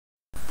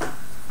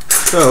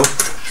So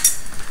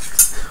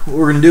what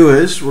we're going to do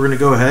is we're going to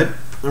go ahead and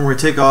we're going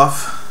to take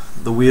off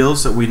the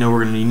wheels that we know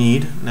we're going to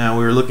need. Now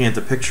we were looking at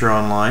the picture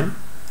online,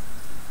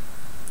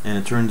 and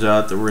it turns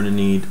out that we're going to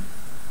need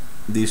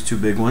these two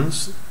big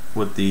ones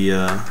with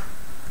the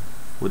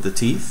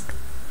teeth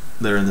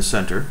that are in the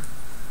center.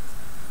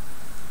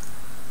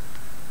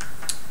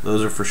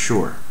 Those are for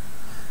sure.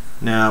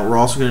 Now we're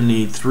also going to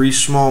need 3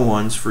 small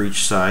ones for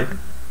each side.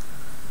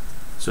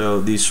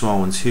 So these small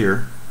ones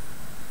here.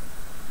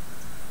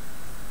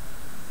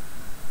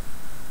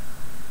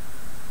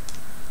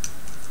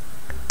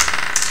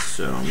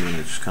 So I'm going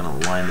to just kind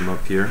of line them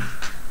up here,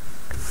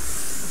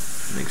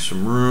 make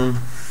some room.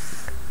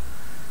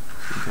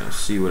 You can kind of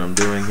see what I'm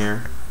doing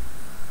here.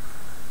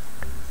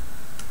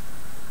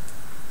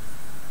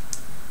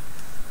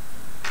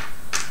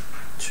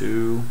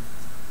 Two.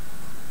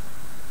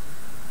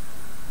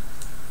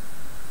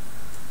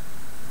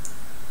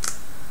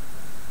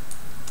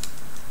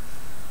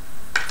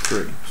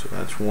 3. So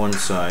that's one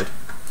side.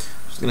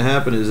 What's going to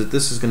happen is that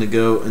this is going to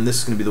go, and this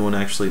is going to be the one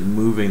actually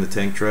moving the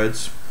tank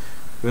treads.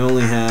 We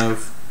only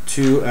have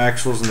 2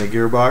 axles in the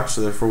gearbox,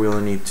 so therefore we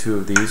only need 2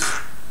 of these.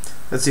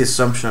 That's the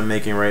assumption I'm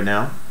making right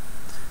now,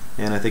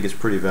 and I think it's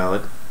pretty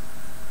valid.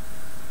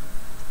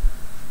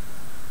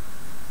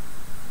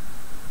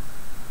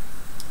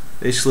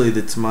 Basically,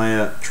 the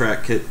Tamiya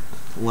track kit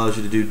allows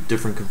you to do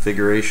different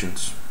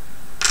configurations,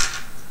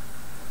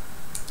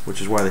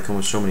 which is why they come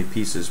with so many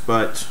pieces,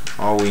 but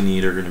all we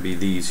need are going to be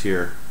these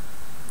here.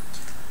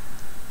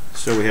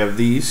 So we have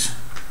these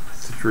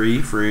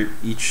 3 for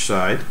each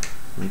side.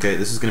 Okay,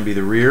 this is going to be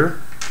the rear.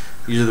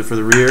 These are for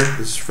the rear,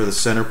 this is for the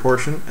center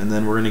portion, and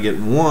then we're going to get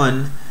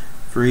 1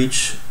 for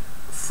each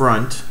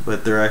front,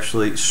 but they're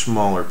actually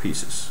smaller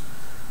pieces.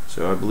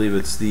 So I believe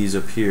it's these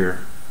up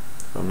here,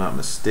 if I'm not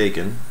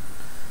mistaken.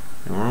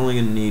 And we're only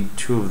going to need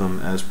 2 of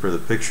them as per the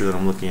picture that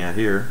I'm looking at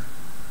here.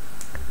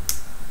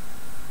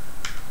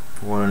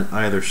 1 on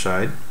either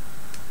side.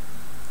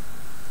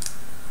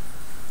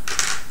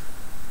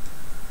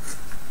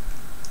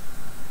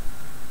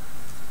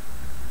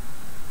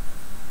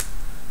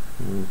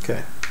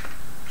 Okay.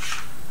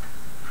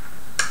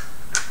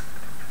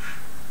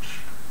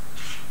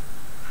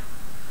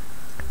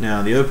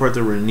 Now the other part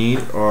that we're going to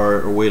need are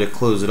a way to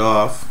close it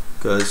off,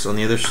 because on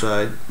the other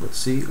side, let's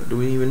see, do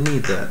we even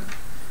need that?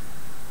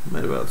 I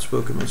might have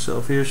outspoken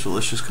myself here, so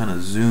let's just kind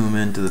of zoom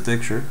into the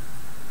picture.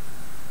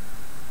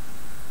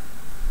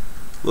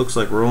 Looks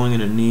like we're only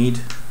going to need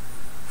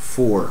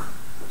 4.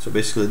 So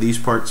basically these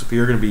parts up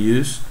here are going to be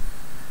used,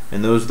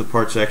 and those are the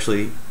parts that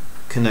actually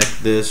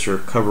connect this or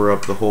cover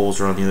up the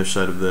holes around the other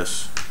side of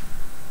this.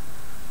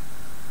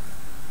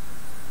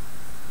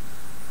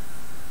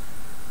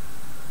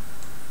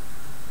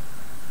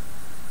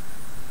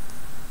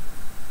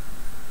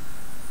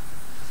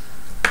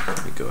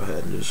 Let me go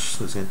ahead and just,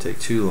 this is going to take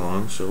too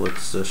long, so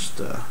let's just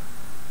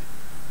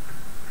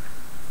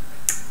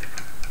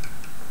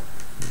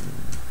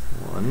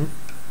one.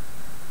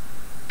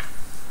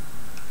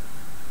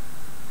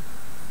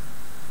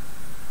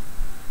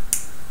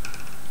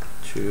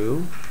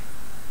 2.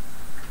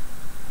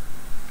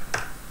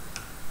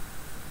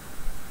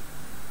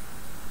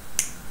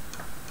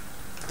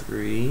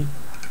 3.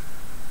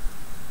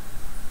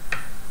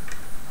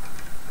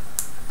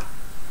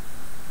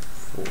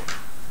 4.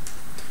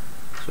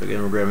 So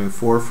again, we're grabbing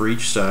 4 for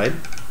each side.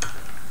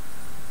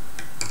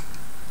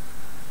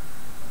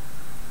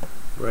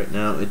 Right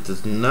now it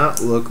does not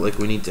look like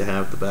we need to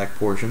have the back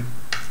portion.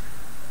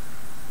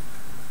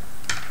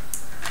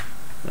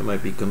 I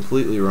might be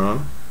completely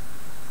wrong,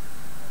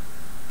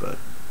 but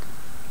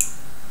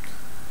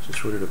it's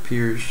just what it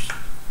appears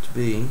to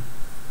be.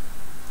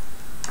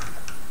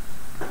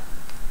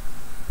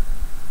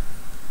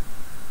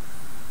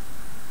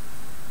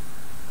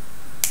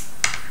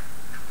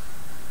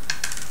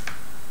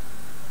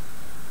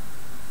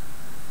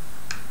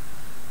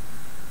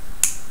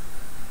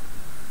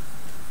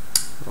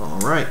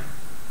 Alright,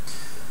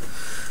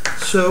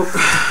 so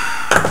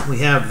we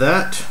have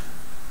that.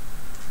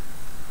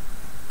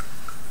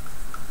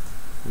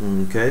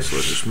 Okay, so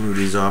let's just move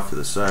these off to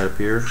the side up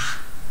here.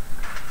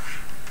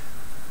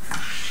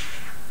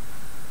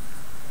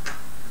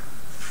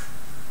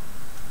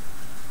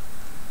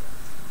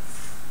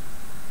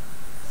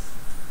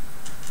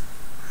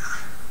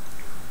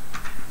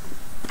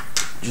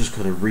 Just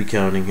kind of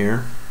recounting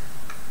here.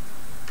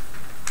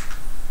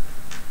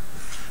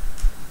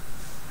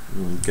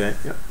 Okay,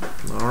 yep.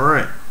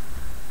 Alright.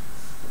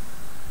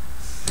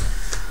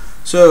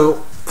 So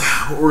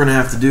what we're going to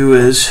have to do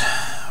is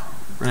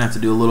we're going to have to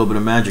do a little bit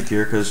of magic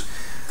here, because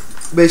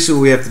basically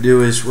what we have to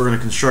do is we're going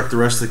to construct the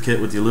rest of the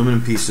kit with the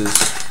aluminum pieces,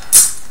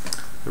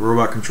 the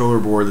robot controller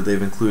board that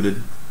they've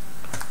included,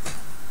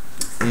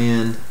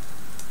 and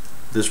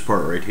this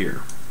part right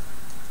here.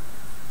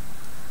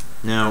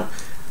 Now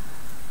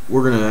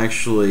we're going to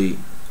actually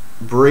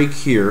break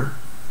here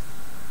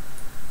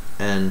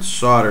and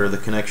solder the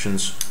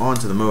connections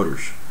onto the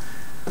motors.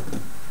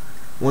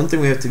 One thing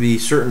we have to be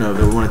certain of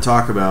that we want to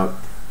talk about,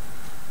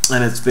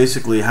 and it's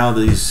basically how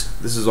this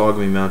is all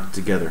going to be mounted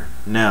together.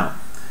 Now,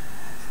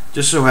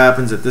 Just so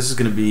happens that this is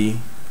going to be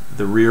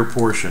the rear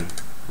portion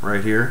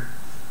right here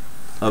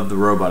of the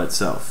robot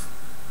itself.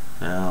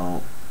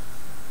 Now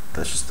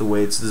that's just the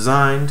way it's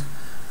designed.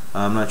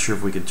 I'm not sure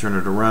if we can turn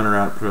it around or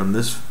not,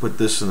 put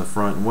this in the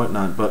front and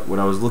whatnot, but what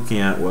I was looking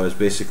at was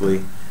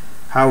basically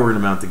how we're going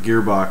to mount the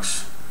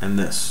gearbox and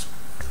this.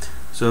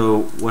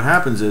 So what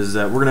happens is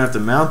that we're going to have to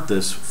mount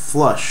this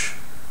flush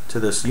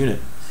to this unit.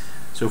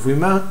 So if we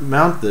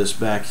mount this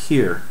back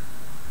here,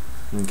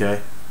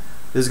 okay,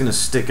 this is going to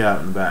stick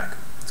out in the back.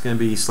 It's going to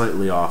be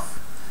slightly off.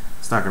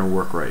 It's not going to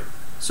work right.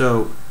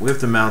 So we have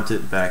to mount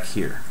it back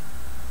here.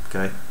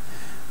 Okay.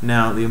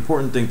 Now the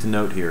important thing to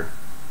note here,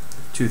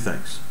 two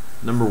things.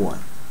 Number one,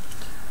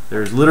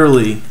 there's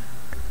literally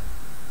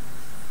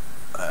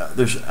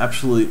there's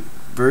absolutely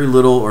very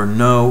little or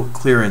no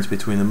clearance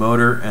between the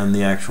motor and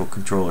the actual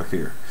controller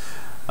here.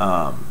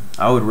 I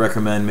would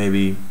recommend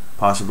maybe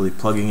possibly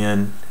plugging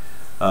in,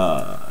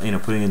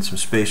 putting in some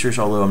spacers,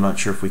 although I'm not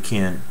sure if we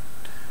can,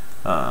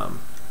 to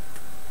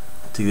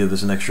give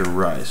this an extra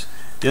rise.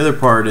 The other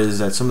part is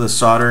that some of the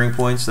soldering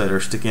points that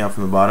are sticking out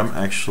from the bottom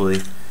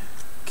actually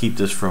keep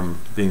this from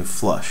being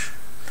flush.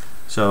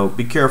 So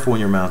be careful when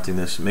you're mounting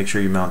this. Make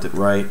sure you mount it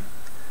right,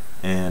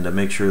 and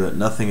make sure that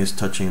nothing is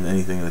touching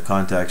anything in the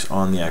contacts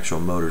on the actual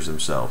motors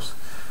themselves.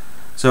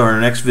 So in our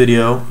next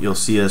video, you'll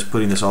see us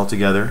putting this all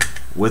together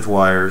with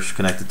wires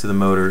connected to the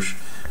motors,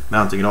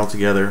 mounting it all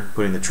together,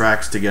 putting the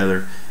tracks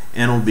together,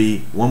 and we'll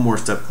be one more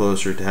step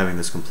closer to having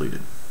this completed.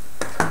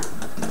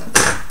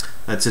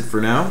 That's it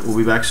for now. We'll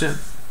be back soon.